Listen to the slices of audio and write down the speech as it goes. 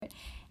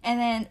And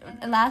then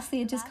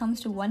lastly, it just comes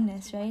to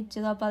oneness, right?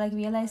 Jado aapa like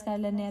realize kar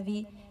lene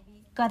abhi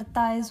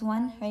Karta is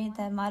one, right?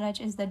 That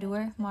Maharaj is the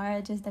doer,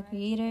 Maharaj is the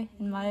creator,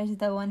 and Maharaj is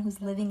the one who's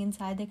living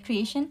inside the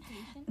creation.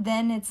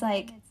 Then it's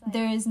like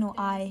there is no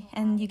I,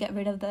 and you get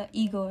rid of the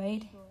ego,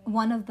 right?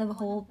 One of the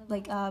whole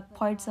like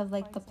parts of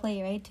like the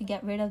play, right? To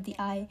get rid of the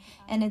I.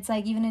 And it's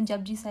like even in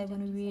Japji Sahib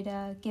when we read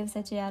Kiv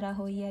Sachayara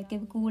Hoya,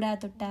 Kiv Kuda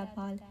Tutta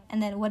Pal.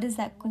 And then what is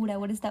that Kuda?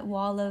 What is that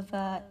wall of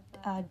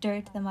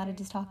dirt that Maharaj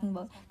is talking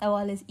about? That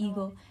wall is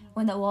ego.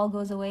 When that wall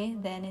goes away,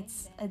 then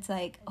it's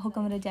like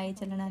Hukam Rajai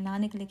Chalana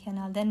Nanak Likhe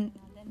Naal. Then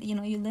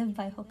you live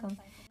by Hukam.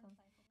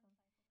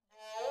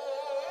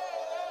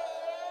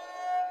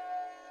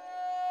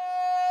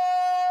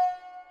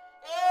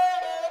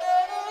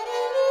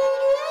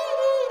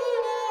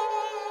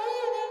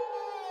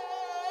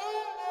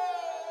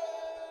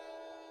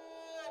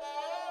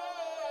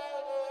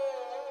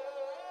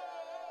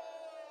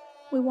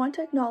 We want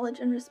to acknowledge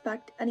and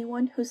respect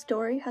anyone whose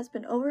story has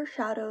been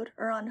overshadowed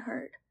or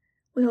unheard.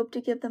 We hope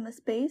to give them a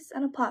space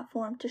and a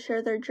platform to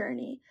share their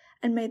journey,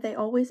 and may they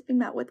always be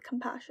met with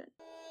compassion.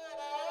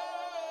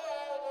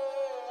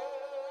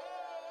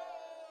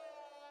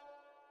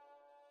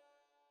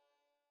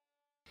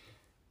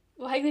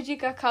 Waheguru Ji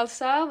Ka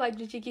Khalsa,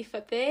 Waheguru Ji Ki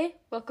Fateh.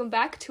 Welcome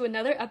back to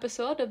another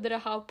episode of the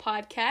Rahal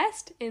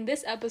podcast. In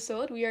this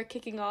episode, we are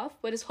kicking off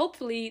what is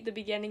hopefully the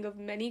beginning of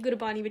many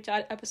Gurbani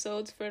Vichar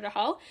episodes for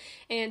Rahal.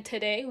 And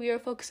today, we are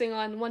focusing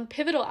on one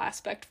pivotal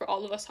aspect for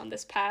all of us on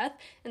this path,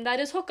 and that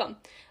is Hukam.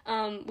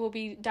 We'll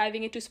be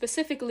diving into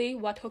specifically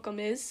what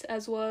Hukam is,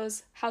 as well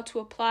as how to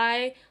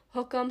apply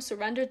Hukam,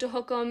 surrender to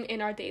Hukam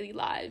in our daily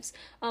lives.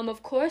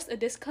 Of course, a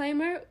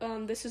disclaimer,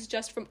 this is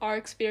just from our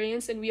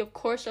experience, and we of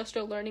course are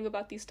still learning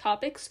about these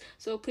topics,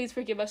 so please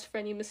forgive us for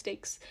any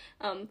mistakes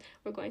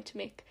we're going to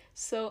make.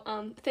 So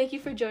thank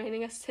you for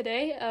joining us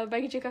today.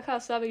 Waheguru Ji Ka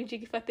Khalsa, Waheguru Ji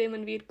Ki Fateh,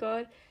 Manvir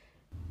Kaur.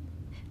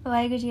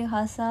 Waheguru Ji Ka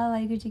Khalsa,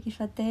 Waheguru Ji Ki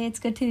Fateh. It's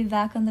good to be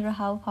back on the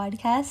Rahal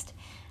podcast.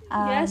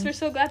 Yes, we're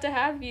so glad to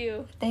have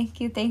you. Thank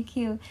you.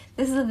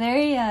 This is a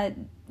very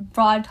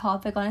broad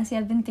topic. Honestly,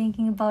 I've been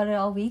thinking about it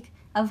all week,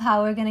 of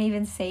how we're gonna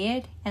even say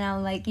it, and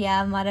I'm like,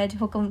 yeah, Maharaj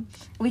Hukam,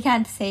 we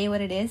can't say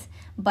what it is,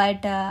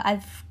 but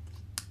I've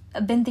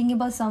been thinking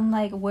about some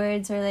like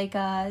words or like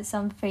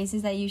some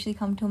phrases that usually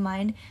come to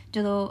mind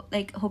jado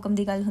like Hukam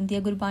di gal hundi hai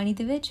Gurbani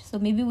de vich. So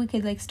maybe we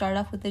could like start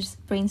off with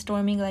just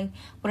brainstorming, like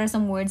what are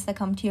some words that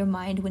come to your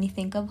mind when you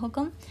think of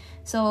Hukam.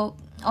 So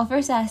I'll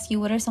first ask you,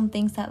 what are some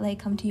things that like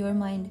come to your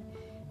mind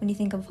when you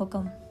think of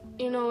Hukam?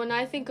 When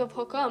I think of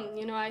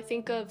Hukam, I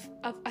think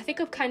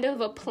of kind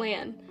of a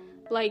plan.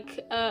 Like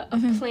a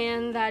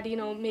plan that,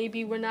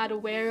 maybe we're not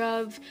aware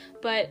of,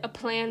 but a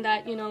plan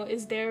that,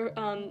 is there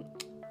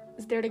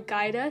to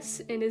guide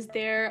us and is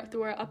there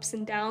through our ups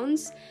and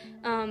downs.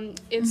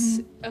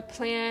 It's a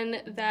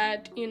plan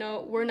that,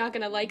 we're not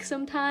going to like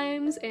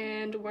sometimes,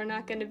 and we're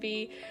not going to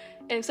be,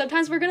 and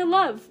sometimes we're going to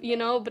love,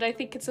 but I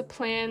think it's a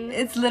plan.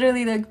 It's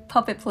literally the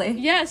puppet play.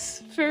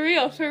 Yes, for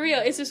real.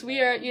 It's just we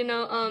are,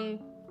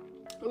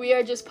 we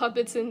are just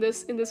puppets in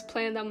this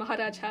plan that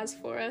Maharaj has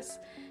for us.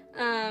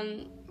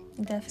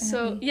 Definitely.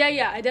 So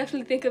yeah, I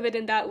definitely think of it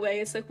in that way.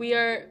 It's like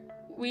we're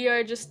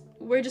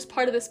just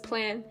part of this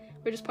plan.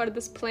 We're just part of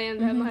this plan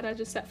that Maharaj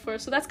has set for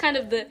us. So that's kind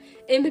of the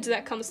image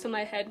that comes to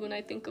my head when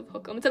I think of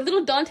Hukam. It's a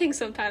little daunting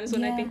sometimes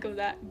when I think of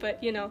that,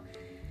 but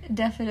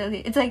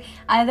Definitely. It's like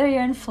either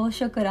you're in full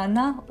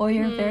shukrana or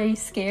you're very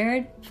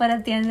scared, but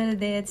at the end of the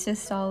day, it's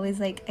just always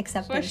like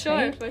acceptance.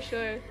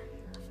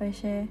 For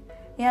sure.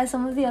 Yeah,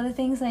 some of the other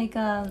things like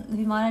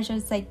Maharaj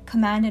is like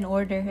command and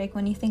order. Like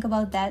when you think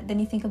about that, then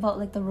you think about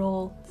like the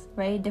roles,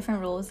 right? Different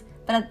roles.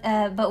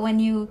 But when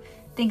you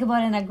think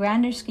about it in a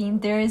grander scheme,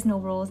 there is no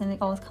roles, and it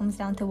all comes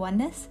down to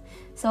oneness.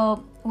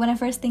 So when I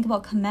first think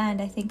about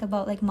command, I think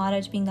about like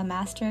Maharaj being the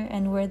master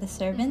and we're the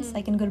servants.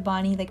 Like in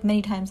Gurbani, like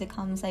many times it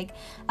comes like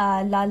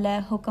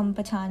Lala Hukam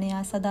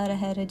Pachaniya Sada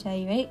Rahe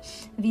Rajai,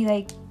 right? We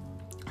like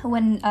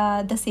when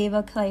the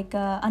sevak like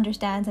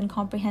understands and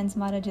comprehends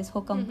Maharaj's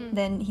Hukam,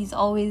 then he's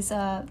always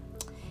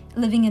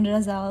living in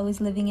raza,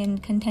 always living in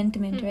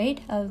contentment,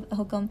 right, of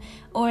Hukam.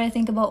 Or I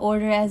think about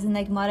order as in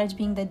like Maharaj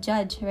being the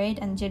judge, right,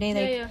 and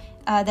Jade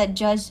that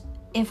judge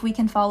if we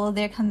can follow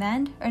their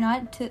command or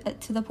not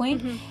to the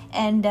point.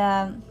 And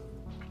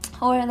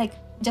or like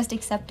just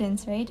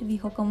acceptance, right? We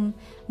Hukam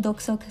dukh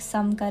sukh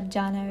sam kar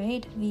jana,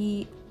 right?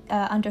 We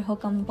under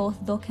Hukam,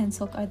 both dukh and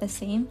sukh are the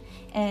same,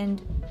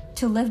 and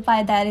to live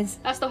by that is...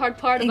 That's the hard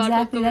part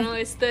about Hukam,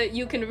 it's that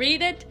you can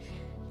read it,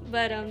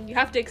 but you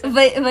have to accept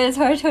it. But it's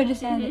hard to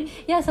understand it.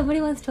 Yeah,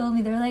 somebody once told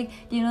me, they were like,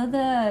 do you know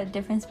the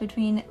difference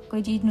between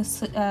koi cheez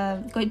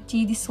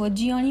di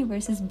soji honi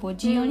versus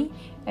boji honi,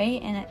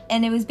 right?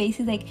 And it was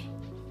basically like,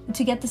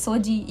 to get the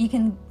soji, you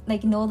can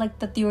like know like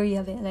the theory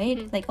of it,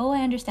 right? Like, oh,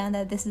 I understand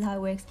that this is how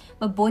it works.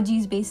 But boji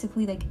is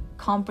basically like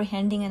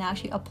comprehending and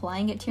actually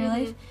applying it to your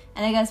life.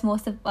 And I guess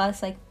most of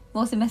us, like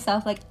most of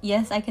myself, like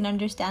yes, I can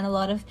understand a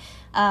lot of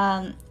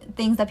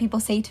things that people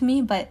say to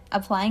me, but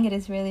applying it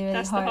is really, really hard.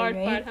 That's hard, the hard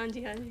right? part,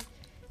 hanji.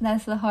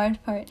 That's the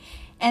hard part.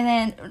 And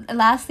then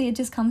lastly, it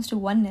just comes to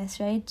oneness,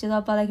 right?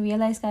 Jado aapa like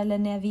realize kar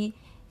lene abhi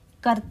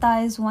karta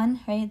is one,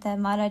 right? That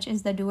Maharaj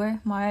is the doer,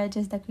 Maharaj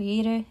is the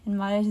creator, and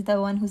Maharaj is the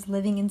one who's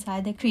living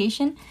inside the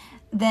creation.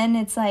 Then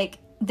it's like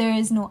there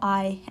is no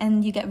I,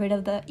 and you get rid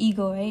of the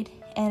ego, right?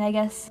 And I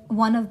guess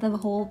one of the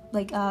whole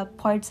like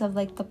parts of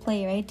like the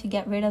play, right, to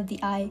get rid of the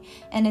I.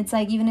 And it's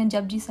like even in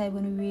Japji Sahib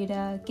when we read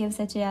Kiv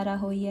Sachayara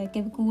Hoiya,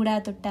 Kiv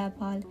Kuda Tutta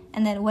Pal,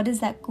 and then what is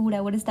that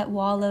kuda? What is that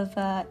wall of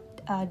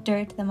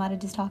dirt that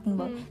Maharaj is talking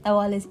about? That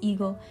wall is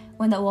ego.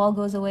 When that wall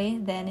goes away,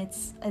 then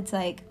it's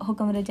like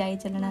Hukam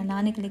Rajai Chalana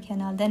Nanak Likhe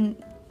Naal. Then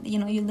you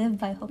know you live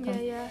by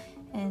Hukam. Yeah.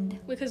 And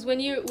because when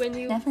you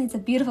definitely it's a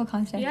beautiful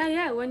concept.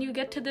 Yeah, when you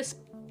get to this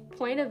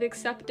point of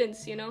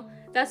acceptance, you know,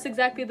 that's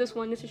exactly this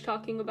oneness is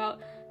talking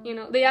about. You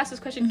know, they ask this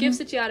question, give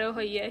Satyaro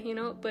hoiye, you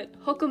know, but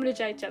hukum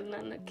rajai chalna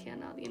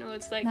nakhana, you know,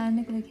 it's like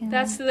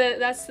that's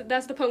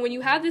the point. When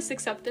you have this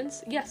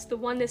acceptance, yes, the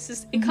oneness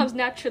is it comes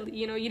naturally,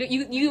 you know,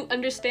 you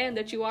understand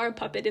that you are a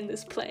puppet in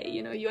this play,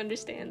 you know, you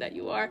understand that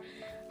you are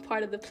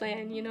part of the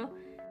plan, you know.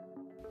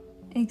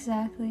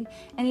 Exactly.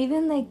 And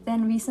even like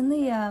then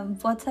recently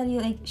bahut sari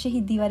like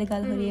shahidi wale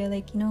gal ho rahi hai,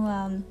 like you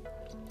know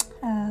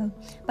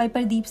by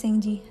Pardeep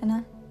Singh ji hai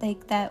na,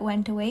 like that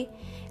went away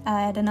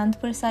at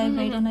Anandpur Sahib,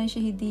 right? Unna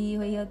shahidi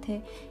hui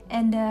utthe.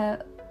 And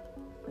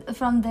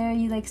from there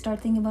you like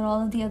start thinking about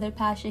all of the other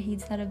past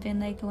shaheeds that have been,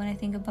 like when I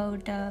think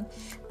about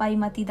Bhai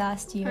Mati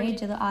Das ji, right?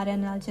 Jado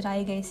Aryan naal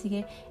jaraye gaye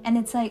sige. And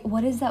it's like,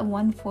 what is that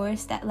one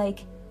force that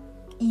like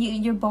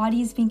your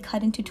body is being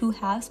cut into two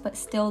halves, but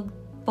still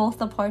both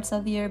the parts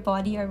of your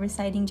body are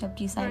reciting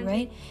Japji Sahib,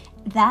 right?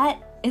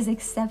 That is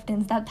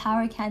acceptance. That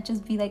power can't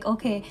just be like,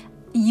 okay,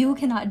 you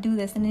cannot do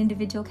this, an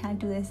individual can't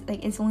do this,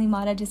 like it's only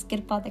Maharaj's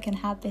kirpa that can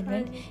happen,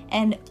 right?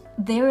 And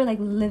they were like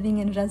living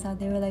in raza.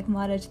 They were like,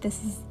 Maharaj,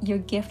 this is your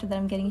gift that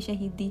I'm getting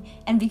shahidi.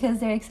 And because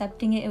they're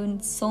accepting it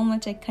with so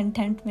much like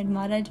contentment,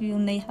 Maharaj bhi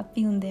unne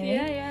happy hunde,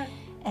 right? Yeah.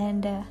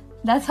 And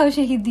that's how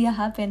shahidiya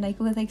happen, like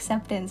with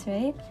acceptance,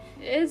 right?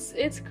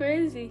 It's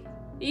crazy.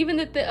 Even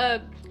that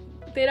the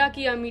tera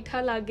kiya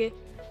meetha lage,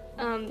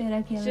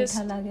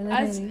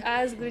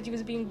 as Guruji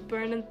was being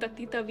burned in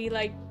Tati Tavi,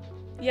 like,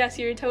 yes,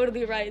 you're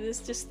totally right. It's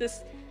just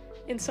this,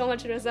 in so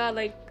much raza,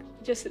 like,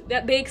 just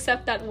that they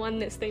accept that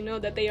oneness. They know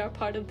that they are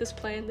part of this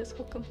plan, this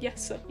hukam.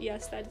 Yes,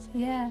 that is.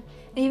 Yeah.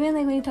 Even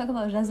like when you talk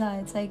about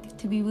raza, it's like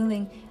to be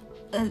willing.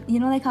 You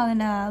know, like how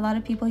in a lot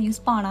of people use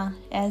pana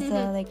as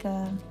like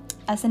a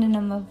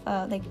synonym of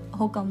like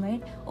hukam,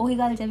 right? Ohi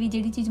gal javi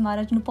jedi cheez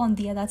Maharaj nu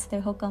paundi hai, that's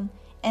their hukam.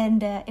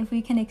 And if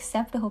we can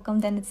accept the hukam,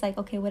 then it's like,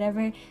 okay,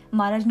 whatever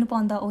Maharaj nu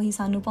paunda, ohi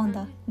sanu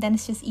paunda. Then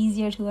it's just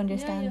easier to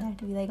understand that,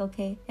 to be like,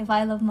 okay, if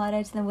I love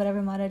Maharaj, then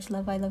whatever Maharaj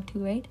love, I love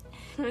too, right?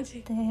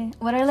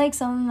 What are like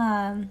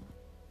some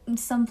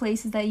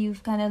places that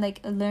you've kind of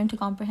like learned to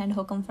comprehend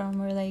hukam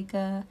from, or like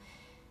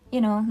you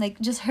know,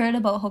 like just heard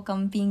about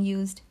hukam being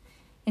used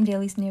in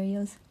daily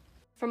scenarios?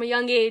 From a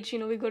young age, you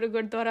know, we go to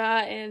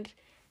Gurdwara, and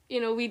you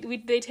know,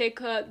 they take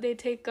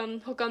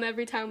hukam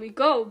every time we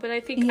go. But I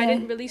think I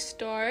didn't really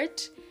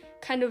start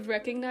kind of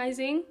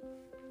recognizing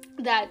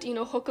that, you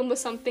know, hukam was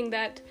something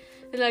that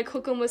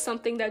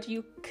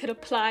you could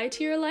apply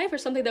to your life, or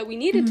something that we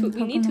need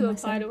to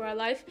apply to our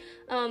life,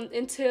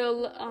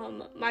 until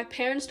my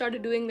parents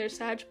started doing their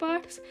Saj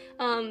Paths,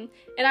 and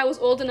I was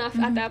old enough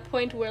at that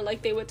point where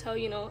like they would tell,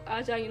 you know,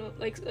 Aja, you know,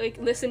 like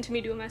listen to me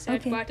do my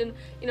Saj Path. And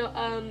you know,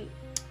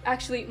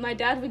 actually my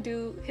dad would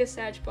do his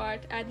Saj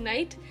Path at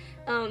night,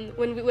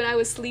 when I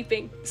was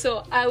sleeping.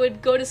 So I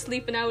would go to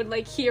sleep and I would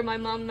like hear my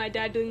mom and my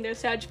dad doing their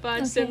Saj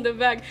Paths in the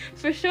back.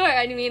 For sure.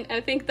 I mean,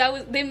 I think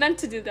they meant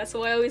to do that.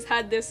 So I always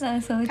had this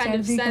kind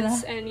of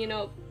sense, and you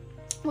know,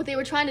 what they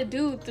were trying to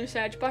do through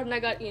Saj Path, and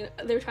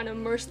they were trying to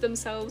immerse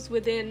themselves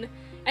within,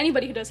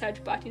 anybody who does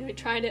Saj Path, you know,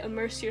 trying to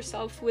immerse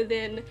yourself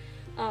within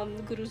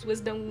Guru's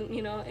wisdom,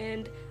 you know.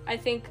 And I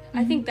think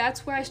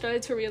that's where I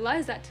started to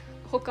realize that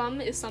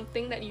hukam is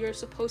something that you're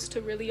supposed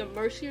to really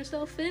immerse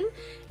yourself in,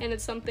 and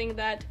it's something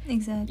that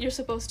you're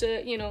supposed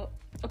to, you know,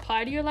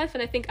 apply to your life.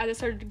 And I think as I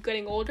started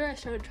getting older, I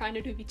started trying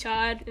to do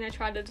vichar, and I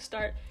tried to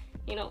start,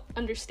 you know,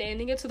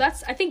 understanding it. So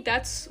I think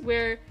that's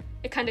where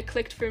it kind of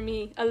clicked for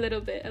me a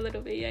little bit.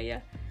 Yeah.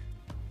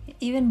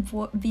 Even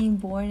being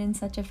born in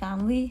such a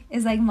family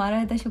is like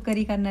Mara da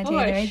shukari karna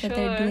chahiye, right? Sure. That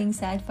they're doing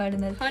Saj Path,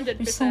 and that 100%.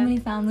 There's so many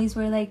families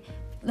where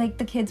like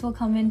the kids will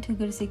come into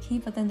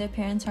Gursikhi, but then their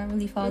parents aren't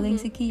really following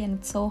Sikhi, and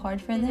it's so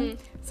hard for them.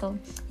 So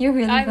you're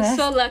really blessed. I'm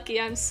so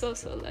lucky. I'm so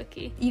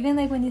lucky. Even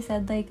like when you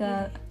said like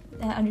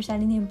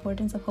understanding the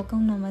importance of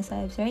Hukam Nama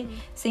Sahibs, right?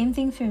 Same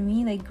thing for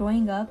me. Like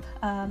growing up,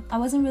 I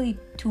wasn't really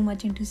too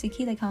much into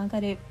Sikhi, like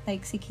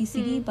like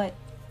Sikhi, but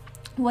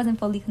wasn't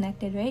fully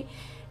connected, right?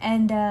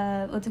 And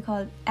what's it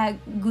called, at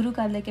Guru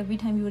Kar, like every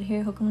time you would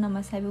hear Hukam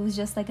Nama Sahib, it was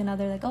just like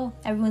another like, oh,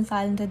 everyone's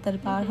silent at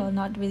Darbar Hall,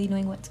 not really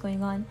knowing what's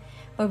going on.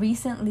 But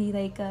recently,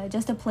 like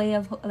just a play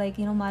of like,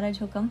 you know, Maharaj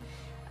Hukam,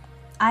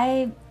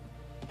 I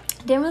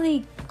didn't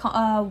really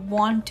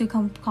want to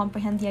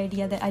comprehend the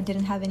idea that I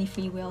didn't have any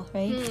free will,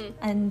 right?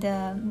 And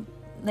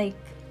like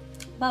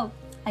about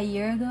a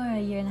year ago or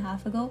a year and a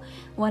half ago,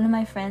 one of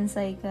my friends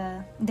like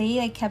they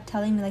like kept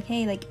telling me like,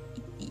 hey, like,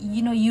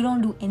 you know, you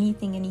don't do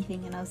anything,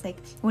 and I was like,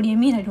 what do you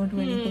mean I don't do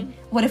anything?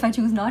 What if I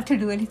choose not to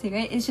do anything,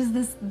 right? It's just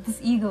this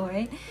ego,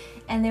 right?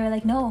 And they were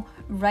like, no,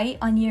 right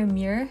on your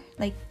mirror,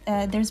 like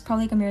there's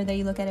probably like a mirror that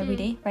you look at every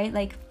day, right?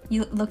 Like,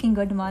 you looking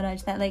good,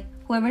 Maharaj, that like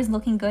whoever's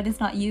looking good, it's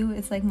not you,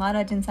 it's like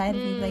Maharaj inside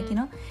of you, like, you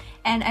know.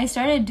 And I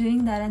started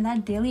doing that, and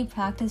that daily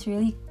practice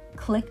really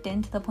clicked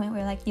into the point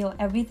where like, yo,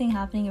 everything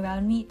happening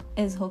around me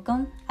is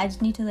hukam. I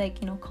just need to like,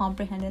 you know,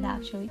 comprehend it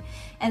actually.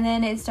 And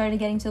then it started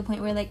getting to the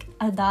point where like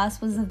ardas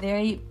was a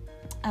very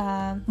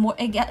more,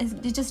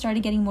 it just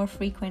started getting more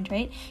frequent,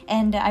 right?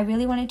 And I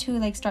really wanted to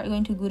like start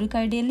going to Guru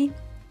Kar daily,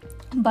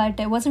 but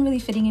it wasn't really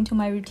fitting into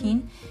my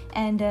routine.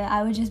 And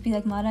I would just be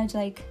like, Maharaj,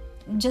 like,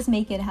 just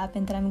make it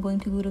happen that I'm going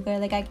to Guru Kar.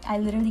 Like, I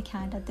literally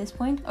can't at this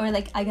point, or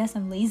like I guess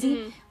I'm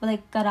lazy, but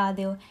like kara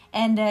deo.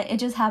 And it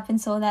just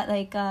happened so that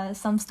like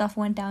some stuff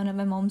went down at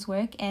my mom's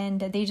work, and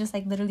they just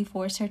like literally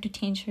forced her to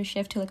change her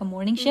shift to like a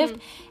morning shift.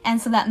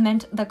 And so that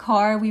meant the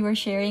car we were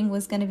sharing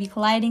was going to be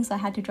colliding, so I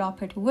had to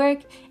drop her to work,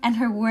 and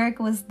her work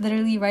was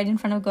literally right in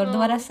front of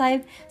Gurdwara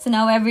Sahib. So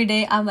now every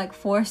day I'm like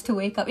forced to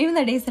wake up, even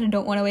the days that I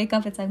don't want to wake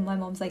up, it's like my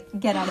mom's like,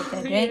 get out of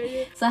bed,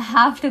 right? So I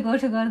have to go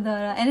to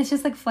Gurdwara, and it's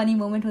just like funny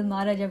moment with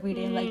Maharaj every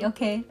day. Like,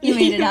 okay, you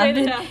made it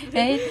happen,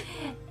 right?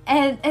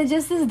 And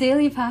just this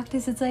daily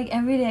practice, it's like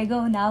every day I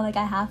go now, like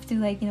I have to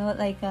like, you know,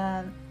 like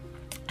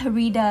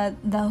read the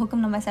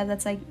Hukam Nama Sahib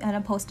that's like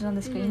posted on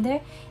the screen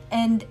there,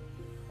 and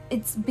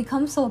it's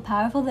become so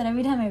powerful that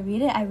every time I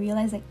read it, I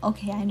realize like,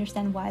 okay, I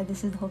understand why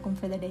this is the hukum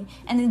for the day.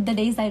 And the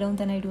days I don't,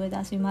 then I do it.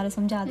 That's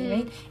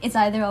right? It's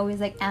either always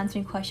like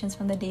answering questions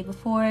from the day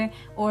before,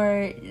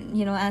 or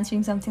you know,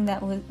 answering something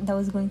that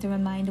was going through my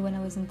mind when I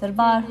was in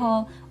Darbar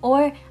hall,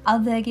 or I'll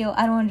be like, yo,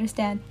 I don't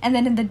understand, and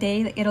then in the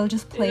day like, it'll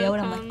just play out.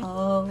 I'm like,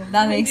 oh,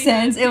 that makes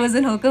sense. It was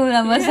in hukum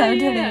Nama Sahib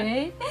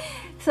today, right?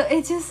 So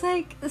it's just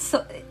like,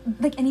 so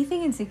like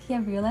anything in Sikhi,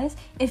 I've realized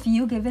if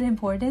you give it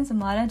importance,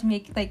 Maharaj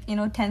make like, you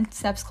know, 10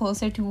 steps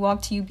closer to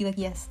walk to you, be like,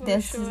 yes,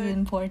 this is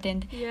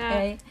important,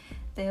 right?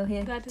 So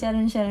here,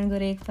 Charan Sharan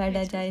Guru ek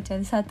pada jaye chal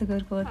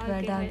Satgur ko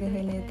pada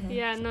aage leta.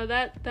 Yeah, no,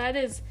 that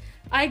is,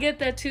 I get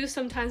that too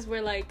sometimes,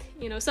 where like,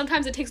 you know,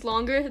 sometimes it takes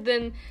longer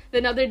than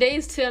other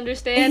days to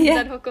understand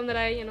that hukum that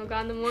I, you know,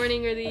 got in the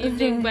morning or the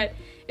evening, but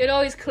it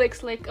always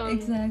clicks. Like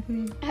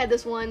exactly. I had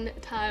this one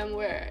time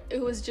where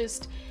it was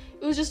just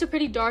a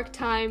pretty dark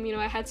time. You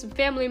know, I had some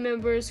family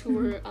members who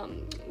were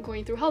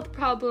going through health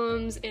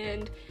problems,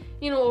 and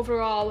you know,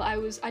 overall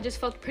I just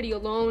felt pretty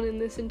alone in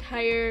this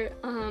entire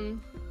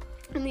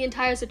in the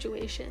entire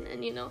situation.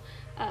 And you know,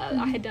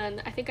 I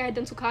think I had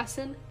done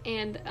Sukhasan,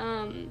 and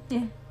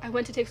I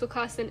went to take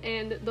Sukhasan,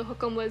 and the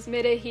hukum was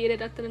Mere Hire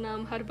Ratan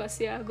Naam Har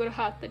Basya Guru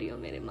Hath Tariyo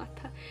Mere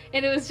Matha.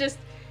 And it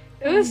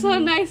was so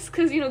nice,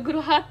 because you know, Guru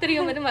Hath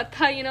Tariyo Mere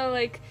Matha, you know,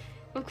 like,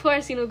 of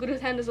course, you know, Guru's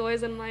hand is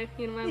always on my,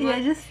 you know, my mind. Yeah,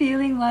 just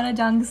feeling Mara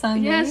Jang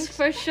Sang. Yes,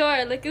 for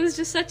sure. Like, it was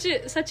just such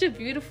a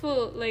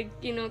beautiful, like,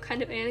 you know,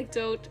 kind of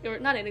anecdote, or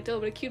not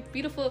anecdote, but a cute,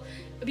 beautiful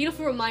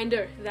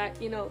reminder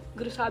that, you know,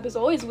 Guru Sahib is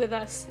always with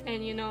us,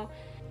 and, you know,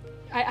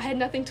 I had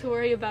nothing to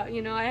worry about,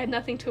 you know,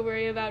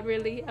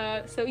 really.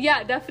 So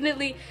yeah,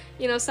 definitely,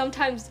 you know,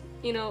 sometimes,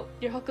 you know,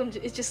 your hukum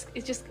is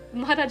just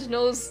Maharaj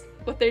knows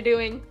what they're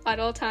doing at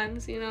all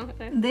times, you know.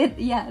 They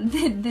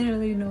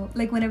really know.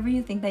 Like, whenever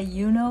you think that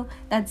you know,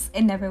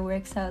 it never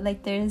works out.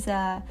 Like, there's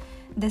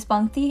this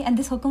Pankti, and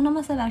this Hukum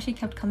Nama Sahib actually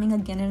kept coming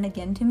again and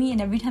again to me,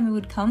 and every time it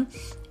would come,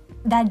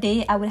 that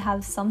day I would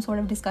have some sort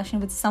of discussion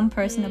with some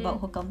person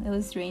about Hukam. It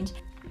was strange.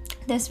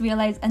 Just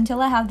realized,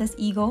 until I have this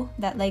ego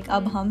that like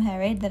ab hum hai,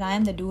 right, that I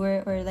am the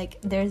doer, or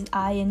like there's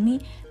I in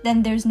me,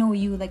 then there's no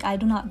you. Like, I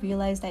do not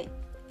realize that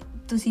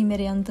tusi mere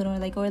antar,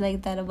 or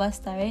like that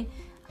avastha, right?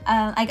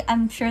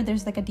 I'm sure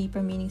there's like a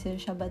deeper meaning to the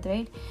Shabad,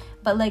 right?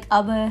 But like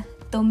ab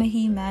tum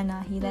hi main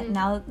nahi, that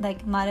now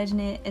like Maharaj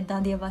ne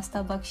idda di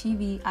avastha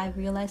bakshi, I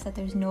realized that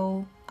there's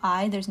no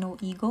I, there's no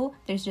ego,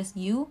 there's just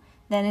you.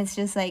 Then it's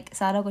just like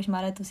sara kuch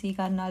mara tusi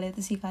kar nale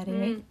tusi kare,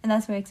 right? And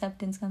that's where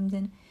acceptance comes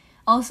in.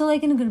 Also,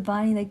 like in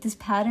Gurbani, like this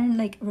pattern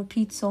like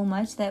repeats so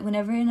much that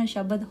whenever in a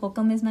Shabad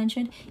hukam is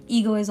mentioned,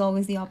 ego is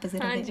always the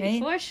opposite of it, right?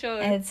 For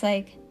sure. And it's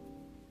like,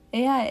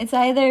 yeah, it's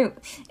either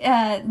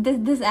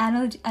this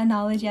analogy,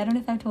 I don't know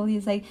if I've told you,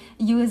 it's like,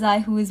 you is I,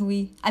 who is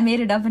we. I made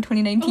it up in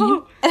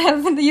 2019 and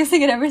I've been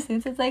using it ever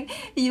since. It's like,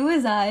 you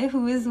is I,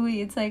 who is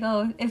we. It's like,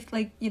 oh, if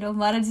like, you know,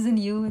 Maharaj is in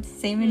you, it's the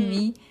same in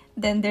me,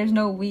 then there's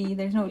no we,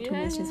 there's no two,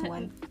 it's just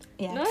one.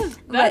 Yeah. No,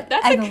 wow,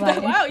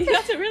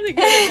 that's a really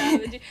good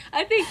analogy.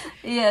 I think,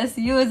 yes,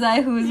 you is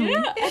I, who is we.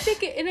 Yeah, I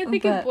think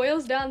it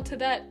boils down to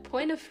that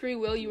point of free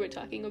will you were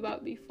talking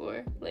about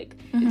before. Like,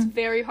 it's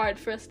very hard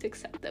for us to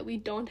accept that we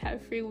don't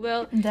have free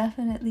will.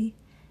 Definitely.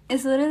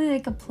 It's literally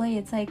like a play.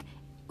 It's like,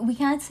 we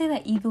can't say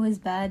that ego is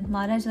bad.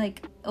 Maharaj,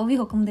 like, ovi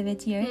hukum de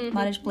vich here,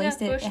 Maharaj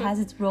placed it, it has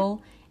its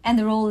role, and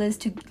the role is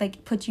to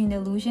like put you in the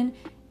illusion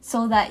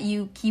so that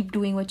you keep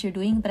doing what you're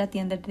doing, but at the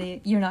end of the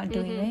day, you're not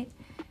doing, right?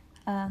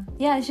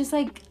 Yeah, it's just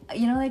like,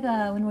 you know, like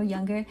when we're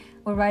younger,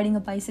 we're riding a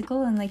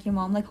bicycle and like your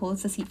mom like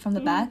holds the seat from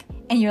the back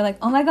and you're like,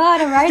 oh my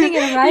god, I'm riding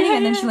it,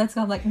 and then she lets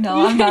go. I'm like,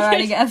 no, I'm not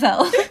riding it,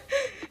 FL.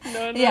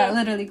 No. Yeah,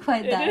 literally,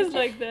 quite that. It is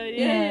like that,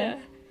 yeah.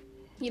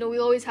 You know, we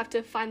always have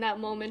to find that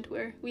moment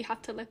where we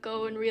have to let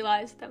go and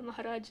realize that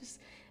Maharaj is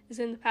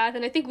in the path.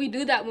 And I think we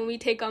do that when we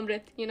take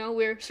Amrit. You know,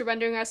 we're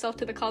surrendering ourselves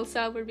to the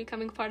Khalsa, we're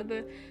becoming part of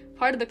the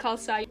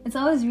Khalsa. It's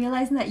always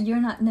realizing that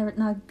you're not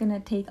gonna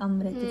take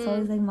Amrit. It's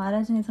always like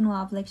Maharaj ne thanu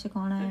aap like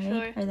shikona hai,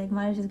 right? Or like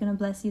Maharaj is gonna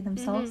bless you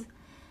themselves.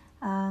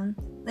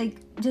 Like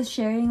just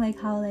sharing like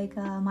how like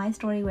my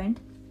story went.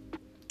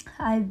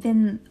 I've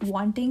been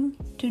wanting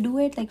to do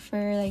it like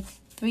for like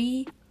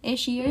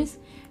 3-ish years,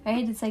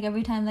 right? It's like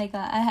every time like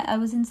I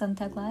was in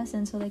Santha class,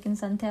 and so like in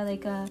Santha,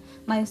 like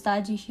my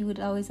ustaji, she would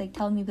always like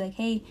tell me like,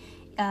 hey,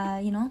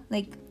 you know,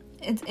 like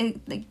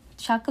it like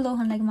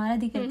shakalohan like Mara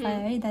di kirpa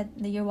hai, right? That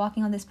you're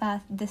walking on this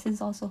path. This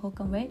is also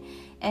Hukam, right?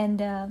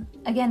 And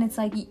again, it's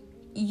like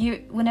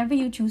whenever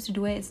you choose to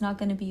do it, it's not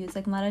going to be you. It's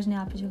like Maharaj ne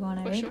aap hi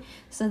chukana, right? Sure.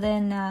 So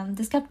then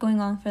this kept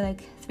going on for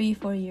like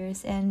 3-4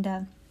 years, and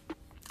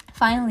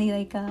finally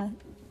like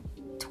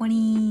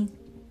 2020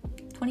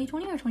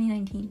 or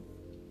 2019,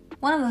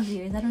 one of those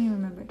years, I don't even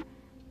remember,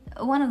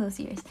 one of those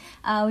years,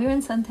 we were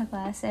in Santha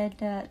class, and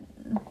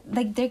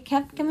like there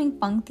kept coming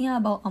panktiyan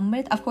about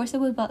Amrit. Of course it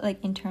was about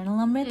like internal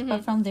Amrit,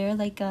 but from there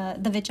like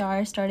the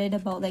vichar started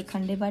about like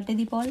Khande Bate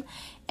Dipal,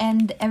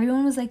 and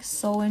everyone was like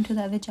so into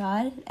that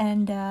vichar,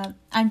 and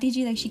Auntie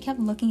Ji, like she kept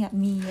looking at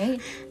me,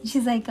 right?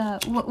 She's like,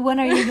 when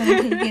are you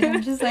gonna take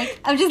it?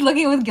 I'm just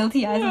looking with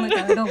guilty eyes. I'm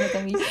like, oh, don't look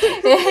at me.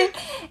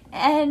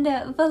 And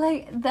but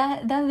like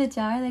that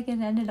vichar, like it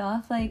ended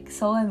off like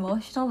so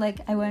emotional. Like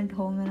I went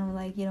home and I'm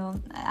like, you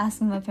know,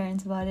 asking my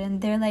parents about it,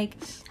 and they're like,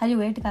 "Have you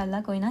wait kar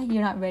koi na?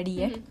 You're not ready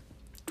yet.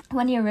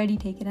 When you're ready,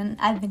 take it." And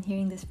I've been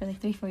hearing this for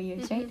like 3-4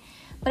 years, right?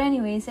 But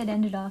anyways, it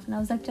ended off, and I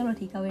was like, "Chalo,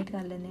 theek hai, wait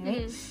kar lene,"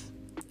 right?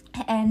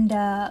 And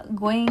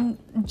going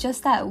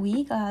just that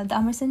week, the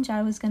Amar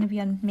Sanchar was going to be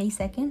on May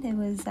 2nd. It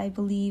was, I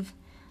believe,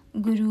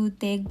 Guru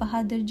Tegh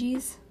Bahadur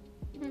Ji's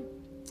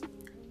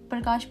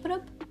Prakash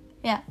Purab.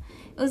 Yeah,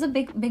 it was a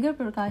bigger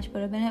Prakash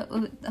Purab,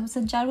 and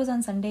Sanchar was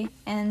on Sunday,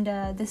 and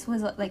this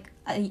was like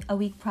a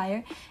week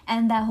prior,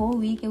 and that whole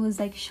week it was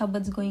like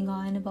shabads going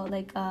on about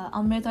like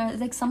Amrit, or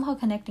like somehow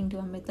connecting to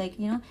Amrit. Like,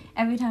 you know,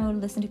 every time I would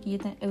listen to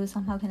Kirtan, it was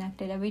somehow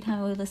connected. Every time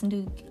I would listen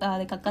to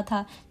like a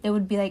katha, there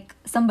would be like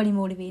somebody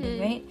motivated,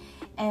 right?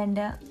 And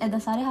the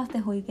sare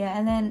hafte hoi gaya.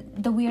 And then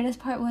the weirdest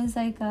part was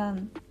like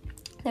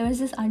there was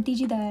this auntie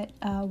ji that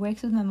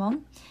works with my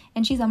mom,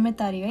 and she's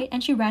Amritari, right?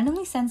 And she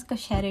randomly sends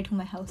kashere to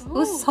my house. It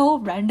was so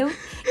random,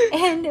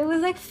 and it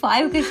was like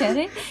 5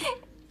 kashere.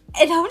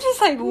 And I'm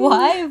just like,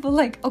 why? But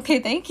like, okay,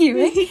 thank you,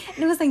 right?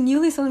 And it was like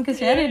newly sewn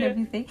kashere and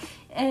everything.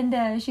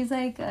 And she's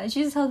like,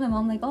 she just tells my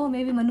mom like, oh,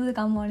 maybe Manu the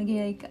kam want to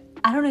like,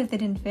 I don't know if they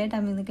didn't fit.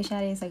 I mean, like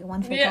kashere is like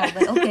one fit all,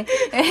 but okay,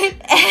 right?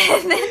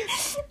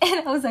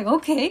 And I was like,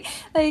 okay,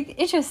 like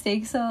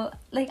interesting. So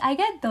like I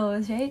get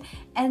those, right?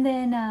 And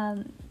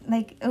then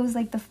like it was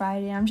like the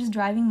Friday, and I'm just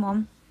driving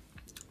mom,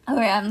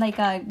 or I'm like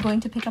going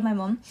to pick up my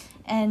mom,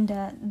 and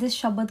this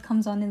shabad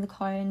comes on in the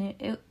car, and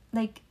it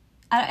like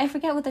I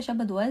forget what the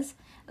shabad was.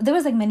 There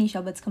was like many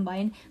shabads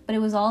combined, but it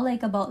was all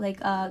like about like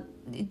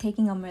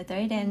taking Amrit,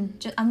 right?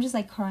 And I'm just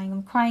like crying.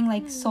 I'm crying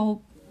like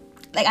so.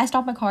 Like I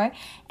stopped my car,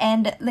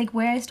 and like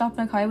where I stopped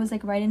my car was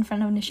like right in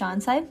front of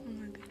Nishan Sahib.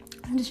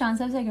 Nishan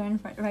Sahib was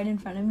like right in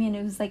front of me, and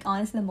it was like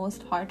honestly the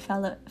most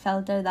heartfelt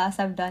ardas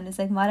I've done. It's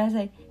like Maharaj,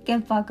 like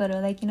kirpa karo,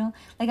 like, you know,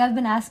 like I've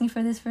been asking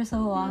for this for so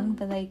long,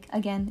 but like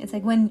again, it's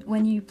like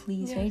when you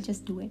please, right?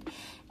 Just do it.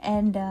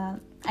 And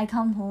I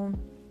come home,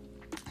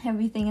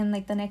 everything, and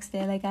like the next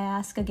day, like I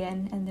ask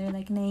again, and they're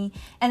like nahi.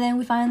 And then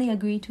we finally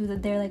agree to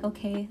that. They're like,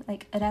 okay,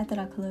 like rat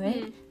rakh lo,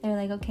 right? They're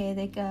like, okay,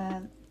 like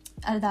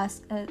ardas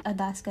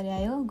kare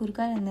aayo guru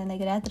kar, and then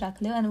like rat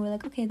rakh lo, and we're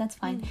like, okay, that's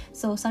fine.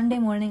 So Sunday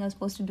morning I was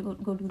supposed to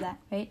go do that,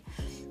 right?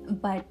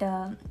 But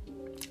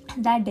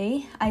that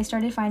day I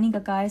started finding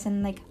kakars,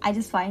 and like I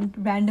just find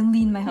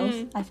randomly in my house,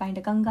 I find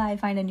a ganga, I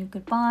find a new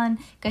kirpan,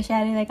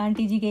 kashere like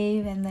auntie ji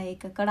gave, and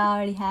like a kada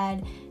already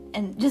had,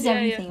 and just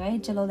everything,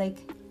 right? Chalo, like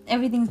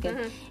everything's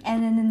good.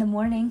 And then in the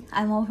morning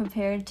I'm all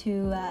prepared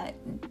to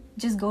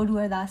just go do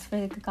ardas for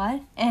the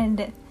kakar,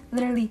 and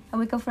literally I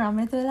wake up for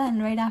Amritullah,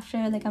 and right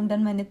after like I'm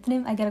done my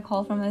nitnim, I get a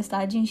call from my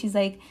ustaji, and she's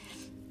like,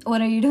 what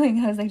are you doing?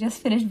 And I was like,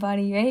 just finished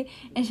body, right?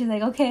 And she's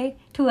like, okay,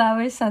 2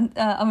 hours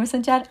Amar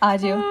Sanchar,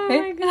 aajo,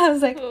 right? And I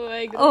was like,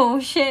 oh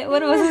shit,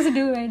 what am I supposed to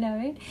do right now,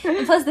 right?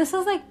 And plus this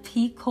was like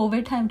peak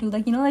COVID time too,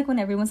 like, you know, like when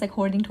everyone's like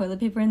hoarding toilet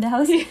paper in the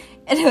house,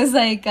 and it was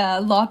like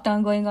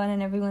lockdown going on,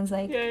 and everyone's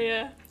like,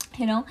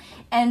 you know.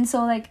 And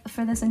so like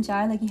for the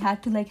Sanchar, like you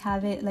had to like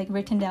have it like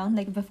written down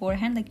like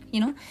beforehand, like,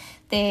 you know,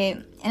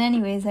 and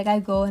anyways, like I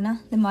go, and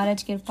the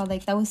Maharaj Kirpa,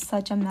 like that was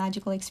such a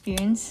magical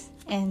experience.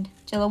 And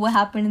chalo, what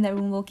happened in that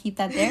room, we'll keep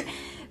that there.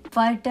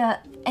 But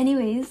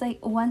anyways,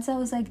 like once I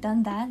was like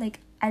done that, like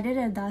I did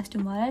ardas to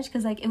Maharaj,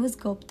 because like it was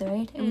Gupta,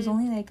 right? It was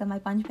only like my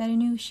Panch Pyare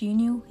knew, she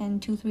knew,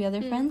 and 2-3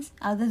 other friends.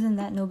 Other than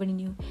that, nobody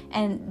knew.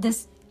 And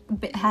this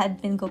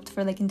had been gupt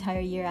for like entire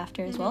year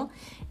after as well.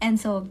 And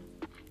so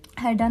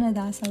I had done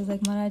Ardas. I was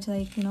like, Maharaj,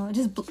 like, you know,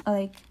 just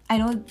like, I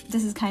know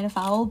this is kind of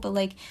foul, but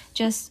like,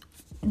 just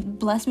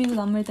bless me with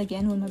Amrit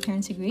again when my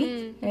parents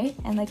agree, right?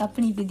 And like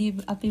apni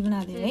vidhi api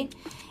bana de, right?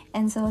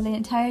 And so the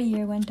entire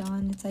year went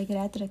on. It's like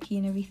Rat Rakhi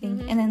and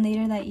everything. And then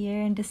later that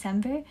year in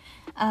December,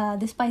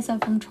 this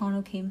paisa from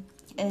Toronto came,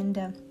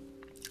 and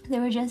they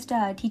were just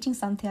teaching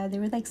Santya. They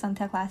were like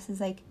Santya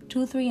classes, like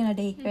 2-3 in a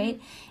day, right?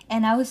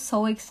 And I was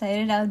so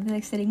excited. I would be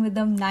like sitting with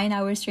them 9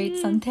 hours straight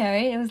Santya,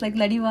 right? It was like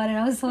Ladiwar, and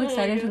I was so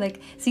excited to like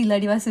see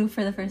Ladiwar soup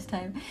for the first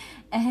time.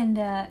 And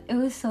it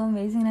was so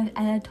amazing.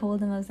 And I told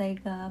them, I was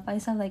like,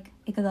 Paisa, like,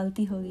 ek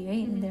galti hogi,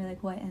 right? And they're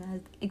like, what? And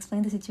I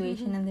explained the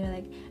situation, and they're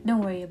like,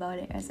 don't worry about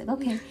it. I was like,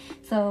 okay.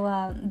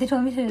 So they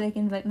told me to like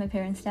invite my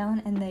parents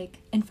down, and like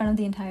in front of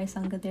the entire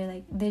Sangha, they're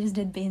like, they just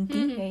did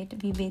benti, right?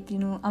 Be beti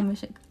nu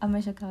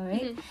amashaka,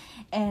 right?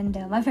 And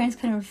my parents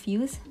couldn't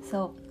refuse.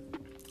 So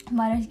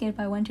Maharaj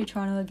Kirpa, I went to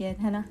Toronto again,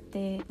 है ना?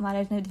 They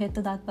Maharaj ne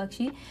dveta dat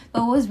bakshi.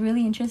 But what was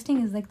really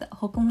interesting is like the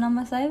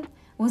Hukamnama Sahib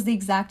was the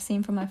exact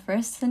same for my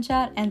first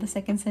sanchat and the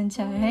second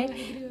sanchat, right?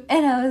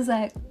 And I was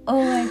like,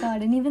 oh my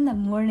god. And even that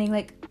morning,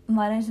 like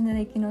Maharaj, and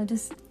like, you know,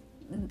 just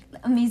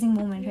amazing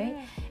moment, right?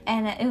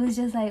 And it was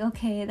just like,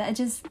 okay, that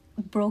just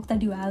broke the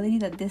duality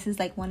that this is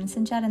like one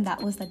sanchat and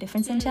that was the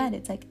different sanchat.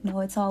 It's like,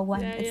 no, it's all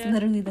one. It's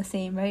literally the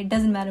same, right? It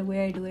doesn't matter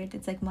where I do it.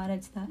 It's like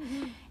Maharaj that.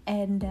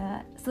 And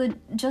so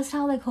just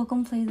how like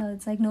Hukam plays out,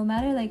 it's like no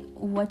matter like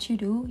what you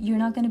do, you're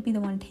not going to be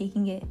the one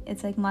taking it.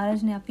 It's like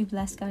Maharaj ne aapki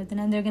blessed kar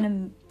dena, and they're going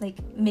to like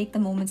make the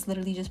moments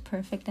literally just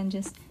perfect and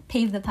just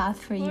pave the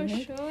path for you,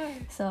 right? Sure.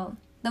 So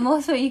the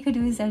most what you could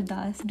do is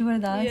Ardas, do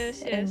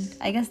Ardas, and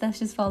I guess that's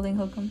just following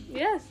Hukam.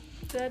 Yes.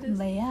 That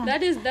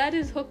is, that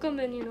is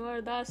Hukam, and you know,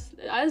 Ardas,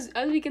 as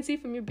we can see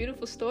from your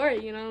beautiful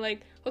story, you know,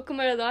 like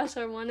Hukam and Ardas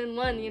are one in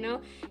one, you know.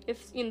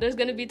 If you know, there's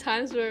gonna be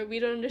times where we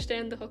don't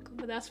understand the Hukam,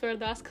 but that's where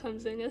Ardas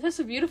comes in. That's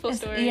a beautiful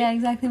story. Yeah,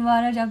 exactly.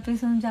 Maharaj aapko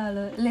samjha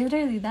lo.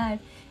 Literally that.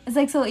 It's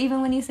like, so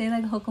even when you say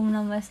like Hukam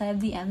Nama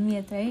Sahib, the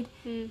Ahmiyat, right?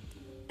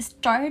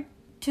 Start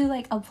to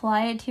like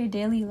apply it to your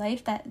daily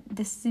life, that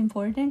this is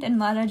important, and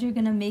Maharaj are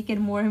gonna make it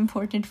more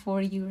important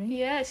for you, right?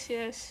 Yes,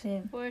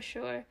 for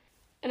sure.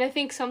 And I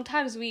think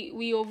sometimes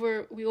we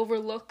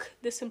overlook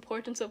this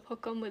importance of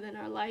Hukam within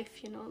our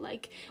life, you know,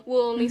 like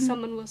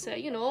someone will say,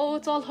 you know, oh,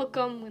 it's all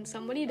Hukam when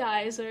somebody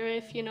dies, or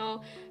if, you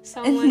know,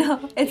 someone...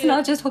 No, it's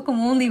not just Hukam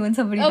only when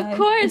somebody dies. Of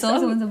course. It's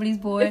also when somebody's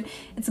born.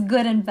 It's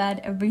good and bad,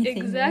 everything.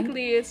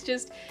 Exactly. Right? It's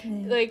just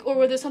like, or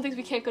where there's some things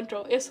we can't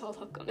control, it's all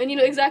Hukam. And, you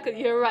know, exactly,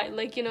 you're right.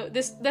 Like, you know,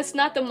 that's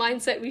not the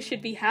mindset we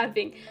should be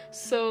having.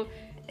 So...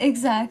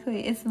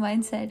 Exactly, it's the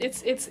mindset.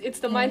 It's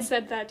the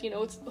mindset that, you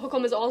know,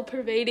 Hukam is all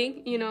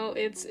pervading, you know,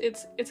 it's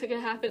gonna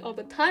happen all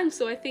the time.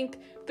 So I think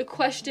the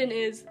question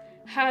is,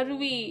 how do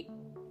we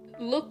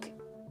look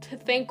to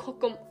thank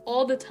Hukam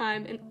all the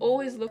time and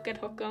always look at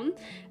Hukam,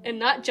 and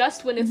not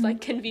just when it's like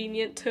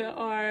convenient to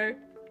our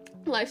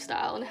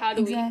lifestyle, and how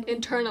do we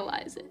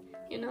internalize it,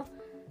 you know?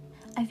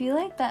 I feel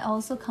like that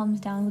also comes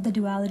down with the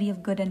duality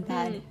of good and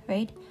bad,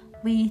 right?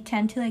 We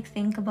tend to like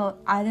think about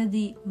either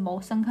the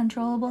most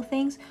uncontrollable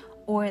things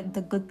or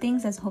the good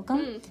things as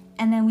Hukam,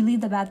 and then we leave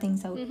the bad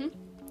things out.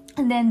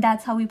 And then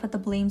that's how we put the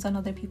blames on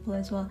other people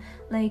as well.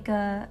 Like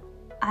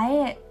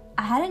I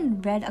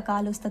hadn't read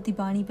Akal Ustad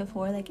Bani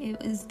before. Like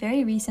it was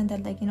very recent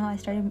that, like, you know, I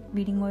started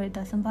reading more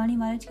Dasam Bani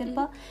Maharaj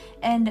Kirpa,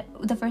 and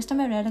the first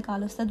time I read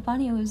Akal Ustad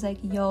Bani, it was like,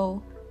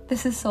 yo,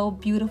 this is so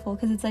beautiful,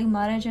 because it's like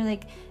Maharaj are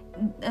like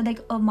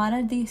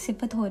Maharaj di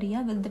sifat ho rahi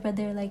hai, but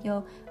they're like,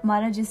 yo,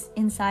 Maharaj is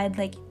inside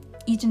like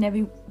each and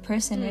every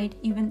person, right?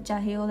 Even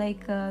chahe ho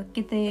like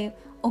kite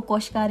o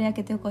kosh kar raha,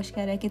 kite o kosh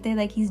kar raha, kite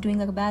like he's doing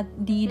like a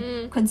bad deed,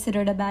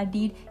 considered a bad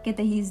deed, kite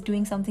he's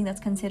doing something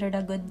that's considered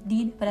a good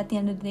deed, but at the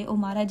end of the day, oh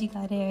Maharaj ji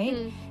kar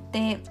rahe,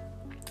 right?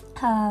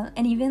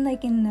 And even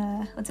like in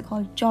what's it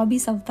called,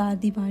 24 Avtar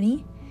di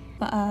Bani,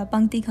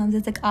 Pankti comes,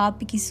 it's like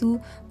aap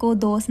kisu ko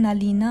dos na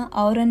leena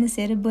auran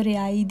sir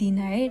buryai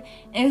dina, right?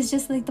 It was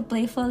just like the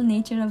playful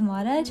nature of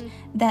Maharaj,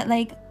 that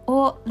like,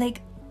 oh,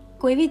 like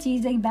कोई भी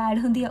चीज़ like bad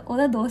होती है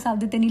ओदा दो साथ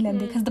देते नहीं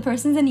लेंदे, because the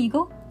person's an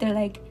ego, they're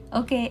like,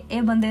 okay,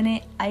 ए बंदे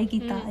ने आई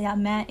कीता या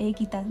मैं ए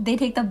कीता, they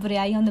take the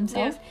बुराई on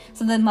themselves,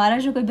 so then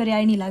Maharaj को कोई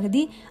बुराई नहीं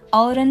लगदी,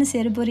 औरन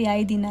सिर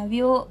बुराई देना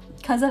भी वो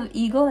because of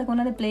ego, like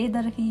उन्होंने play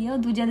इधर रखी है और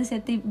दूसरे दे सिर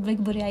ते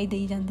like बुराई दे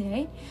ही जाते हैं,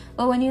 right?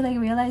 But when you like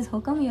realize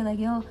Hukam, you're like,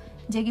 yo,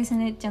 जे किसी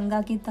ने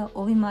चंगा कीता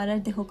वो भी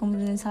Maharaj दे हुक्म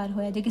दे अनुसार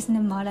होया, जे किसी ने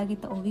माड़ा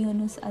कीता वो भी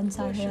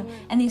अनुसार होया,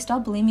 and you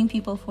stop blaming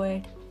people for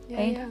it.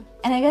 Right?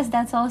 And I guess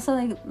that's also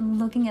like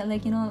looking at,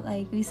 like, you know,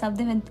 like we sab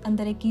de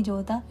andar ek hi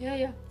jota,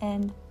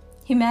 and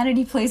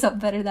humanity plays up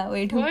better that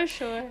way too, for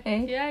sure,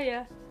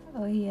 right?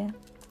 Oh yeah.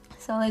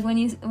 So like when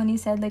you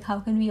said like how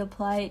can we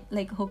apply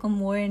like Hukam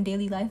more in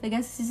daily life, I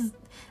guess it's just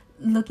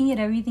looking at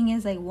everything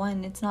as like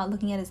one. It's not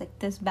looking at it as like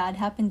this bad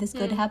happened, this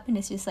good happened.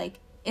 It's just like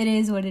it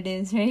is what it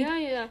is, right?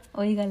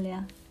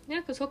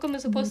 Because Hukam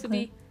is supposed to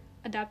be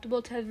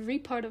adaptable to every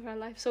part of our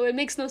life, so it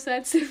makes no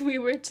sense if we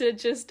were to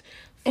just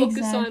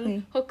focus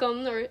on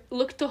Hukam or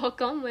look to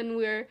Hukam when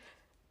we're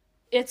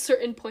at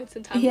certain points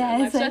in time in Yeah, our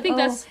life. it's like, So I think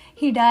that's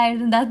he died,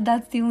 and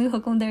that's the only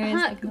hukum there is.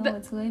 Like, no, But-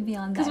 it's way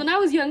beyond that. because when I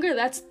was younger,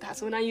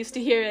 that's when I used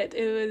to hear it.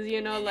 It was,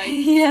 you know, like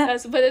Yeah.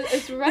 but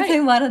it's right. It's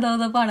like mara da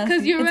oda pana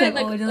 'Cause si. you're It's right,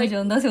 like, like- oh, ਜਦੋਂ like-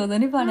 ਜਾਂਦਾ ਸੀ ਉਦੋਂ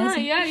ਨਹੀਂ ਪਾਣਾ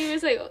ਸੀ. Yeah, you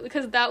was like,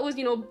 because that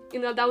was, you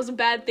know, that was a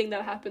bad thing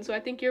that happened. So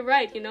I think you're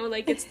right, you know,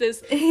 like it's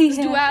this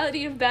Yeah.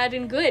 duality of bad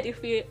and good.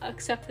 If we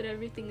accept that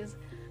everything is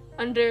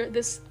under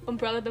this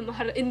umbrella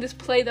that in this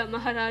play that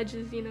Maharaj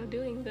is, you know,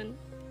 doing, then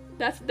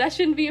that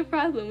shouldn't be a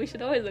problem. We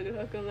should always look at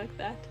Hukam like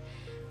that.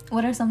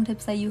 What are some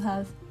tips that you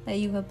have that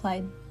you've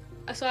applied?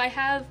 So I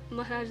have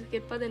Maharaj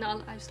Kirpa, then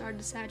I've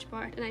started Saj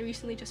Part, and I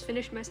recently just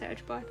finished my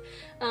Saj Part.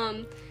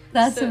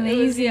 That's so it was,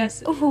 amazing.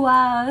 yes.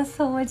 Wow, that's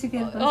so much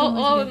kirpa.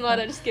 All with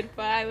Maharaj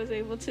Kirpa, I was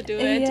able to do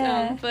it.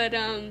 Yeah. But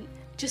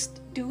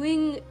just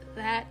doing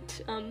that,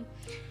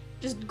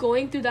 just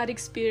going through that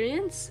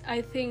experience, I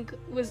think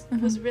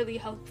was really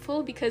helpful,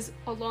 because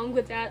along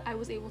with that, I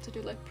was able to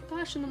do like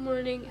Prakash in the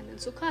morning and then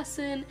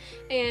Sukhasan,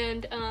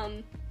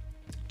 and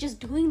just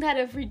doing that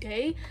every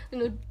day, you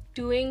know,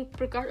 doing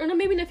Prakash, or no,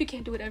 maybe not if you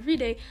can't do it every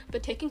day,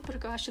 but taking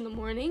Prakash in the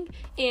morning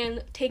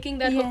and taking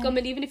that Hukam,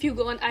 and even if you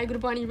go on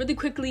Gurbani really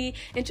quickly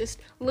and just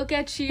look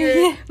at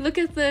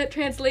look at the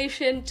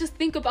translation, just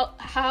think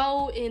about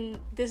how in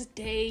this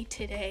day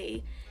today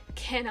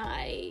can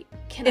I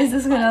Is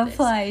this gonna this?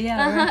 apply?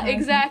 Yeah. right,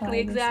 Exactly.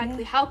 this,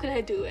 yeah. How can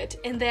I do it?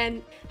 And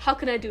then how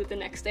can I do it the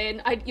next day?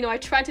 And I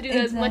tried to do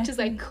that as much as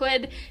I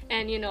could,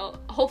 and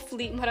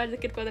hopefully Maharaj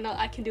Kirpa, then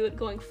I can do it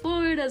going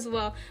forward as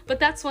well. But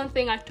that's one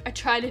thing I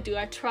try to do.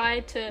 I try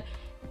to,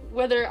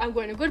 whether I'm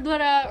going to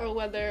Gurdwara or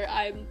whether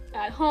I'm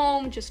at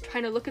home, just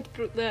trying to look at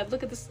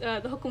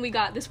the Hukam we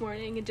got this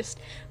morning, and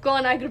just go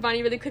on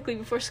Gurbani really quickly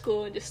before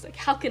school, and just like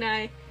how can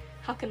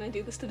I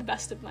do this to the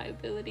best of my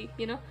ability,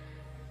 you know?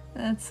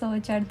 That's so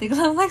chartik.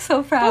 I'm like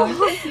so proud.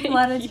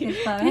 Maharaj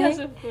Kirpa, right? Yes,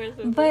 of course.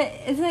 But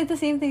it's like the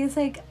same thing. It's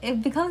like it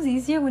becomes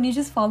easier when you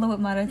just follow what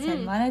Maharaj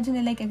said. Maharaj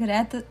ne like agar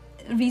at the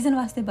reason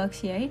vaste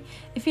bakshi, right?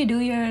 If you do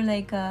your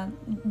like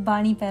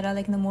Bani Pera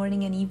like in the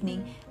morning and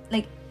evening,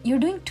 like you're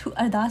doing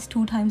Ardas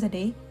 2 times a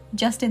day,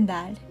 just in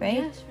that,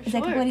 right? Yes, for it's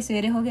like sure. ek bari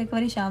swere hogi, ek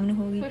bari sham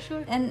nu hogi. For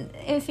sure. And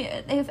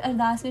if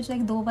Ardas which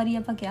like 2 bari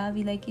apa kya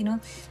we like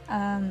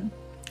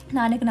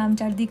Nanak naam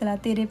chaddi kala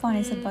tere paane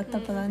sarbat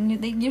pala.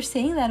 You're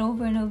saying that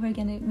over and over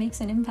again. It makes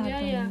an impact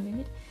on you,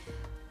 right?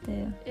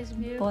 It's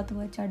beautiful.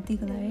 Bahut chaddi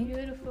kala, right?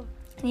 Beautiful.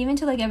 And even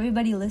to like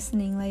everybody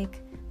listening,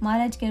 like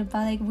Maharaj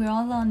Kirpa, like we're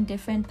all on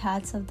different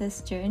paths of this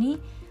journey,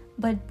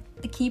 but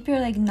keep your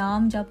like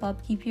naam jap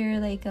up, keep your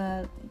like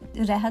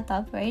rehat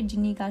up, right?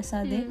 Jinni kar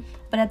sade.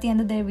 But at the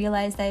end of the day,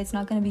 realize that it's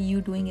not going to be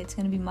you doing it, it's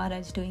going to be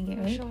Maharaj doing it,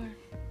 right? For sure.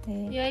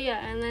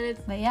 Yeah, and then it's...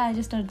 But yeah,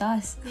 just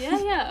ardas.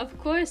 Yeah, of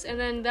course. And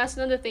then that's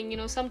another thing,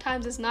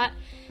 sometimes it's not,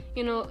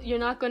 you're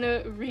not going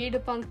to read a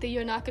pankti,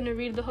 you're not going to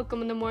read the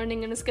Hukam in the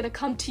morning, and it's going to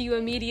come to you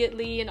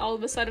immediately, and all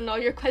of a sudden all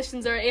your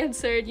questions are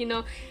answered,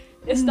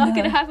 It's not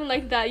going to happen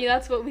like that.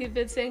 That's what we've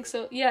been saying.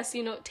 So, yes,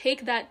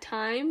 take that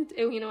time.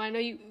 I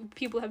know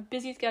people have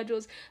busy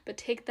schedules, but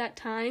take that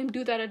time,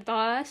 do that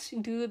ardas,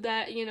 do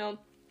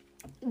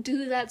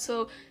that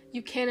so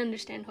you can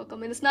understand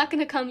Hukam. And it's not going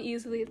to come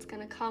easily. It's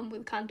going to come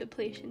with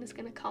contemplation. It's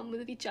going to come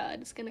with vichar.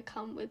 It's going to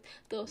come with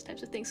those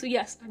types of things. So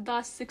yes,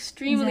 ardas is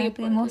extremely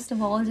important. Most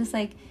of all, just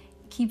like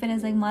keep it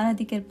as like Maharaj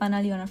Kirpa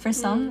nal hi hona. For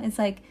some, it's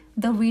like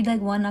they'll read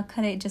like one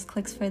akhar, it just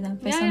clicks for them.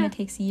 For some, it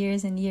takes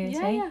years and years,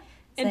 right? Yeah.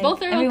 And like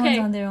both are everyone's okay.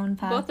 on their own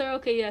path. Both are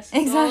okay, yes.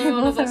 Exactly,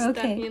 both are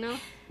okay.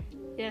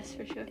 Yes,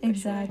 for sure.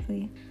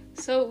 Exactly. Sure.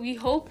 So we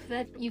hope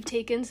that you've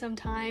taken some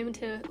time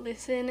to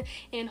listen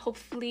and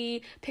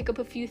hopefully pick up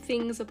a few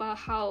things about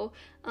how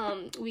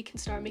we can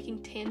start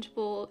making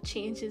tangible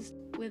changes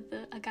with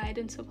a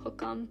guidance of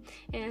Hukam.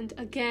 And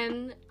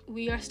again,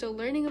 we are still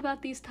learning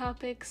about these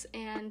topics,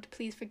 and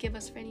please forgive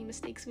us for any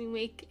mistakes we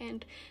make,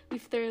 and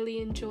we've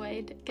thoroughly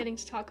enjoyed getting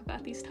to talk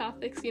about these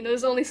topics.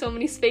 There's only so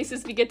many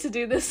spaces we get to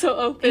do this so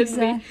openly.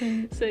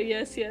 Exactly. So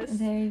yes.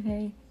 Very,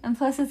 very. And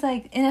plus, it's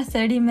like in a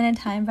 30-minute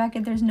time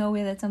bracket, there's no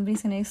way that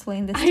somebody's going to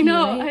explain this to I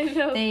know. you,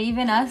 right? They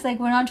even us, like,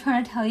 we're not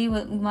trying to tell you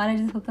what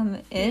Maharaj's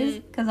Hukam is,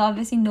 because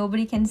obviously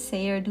nobody can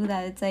say or do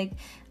that. It's like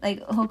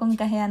Hukam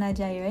kahe aana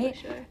jai, right?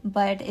 For sure.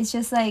 But it's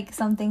just like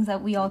some things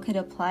that we all could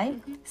apply.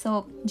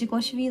 So,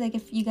 Jikoshvi, like,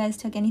 if you guys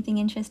took anything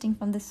interesting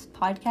from this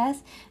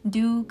podcast,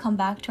 do come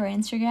back to our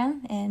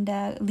Instagram and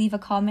leave a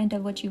comment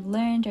of what you've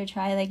learned, or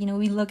try, like,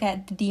 we look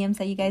at the DMs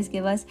that you guys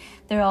give us.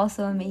 They're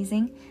also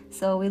amazing.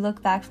 So we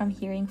look back from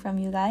hearing from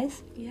you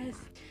guys. Yes.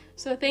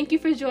 So thank you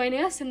for joining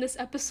us in this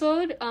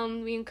episode.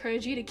 We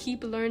encourage you to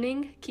keep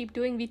learning, keep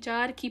doing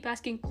vichar, keep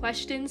asking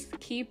questions,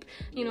 keep,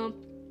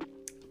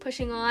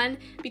 pushing on,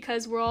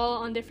 because we're all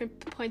on different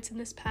points in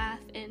this path,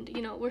 and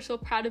we're so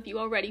proud of you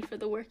already for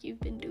the work you've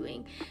been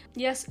doing.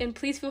 Yes, and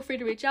please feel free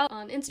to reach out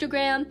on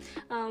Instagram.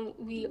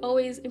 We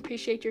always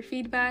appreciate your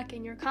feedback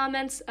and your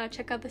comments.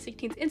 Check out the Sikh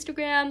Teens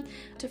Instagram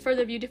to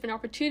further view different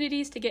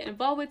opportunities to get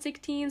involved with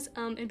Sikh Teens,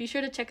 and be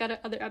sure to check out our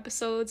other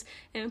episodes,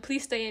 and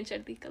please stay in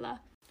Chardi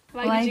Kala.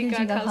 Waheguru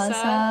Ji Ka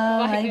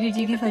Khalsa, Waheguru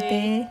Ji Ki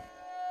Fateh.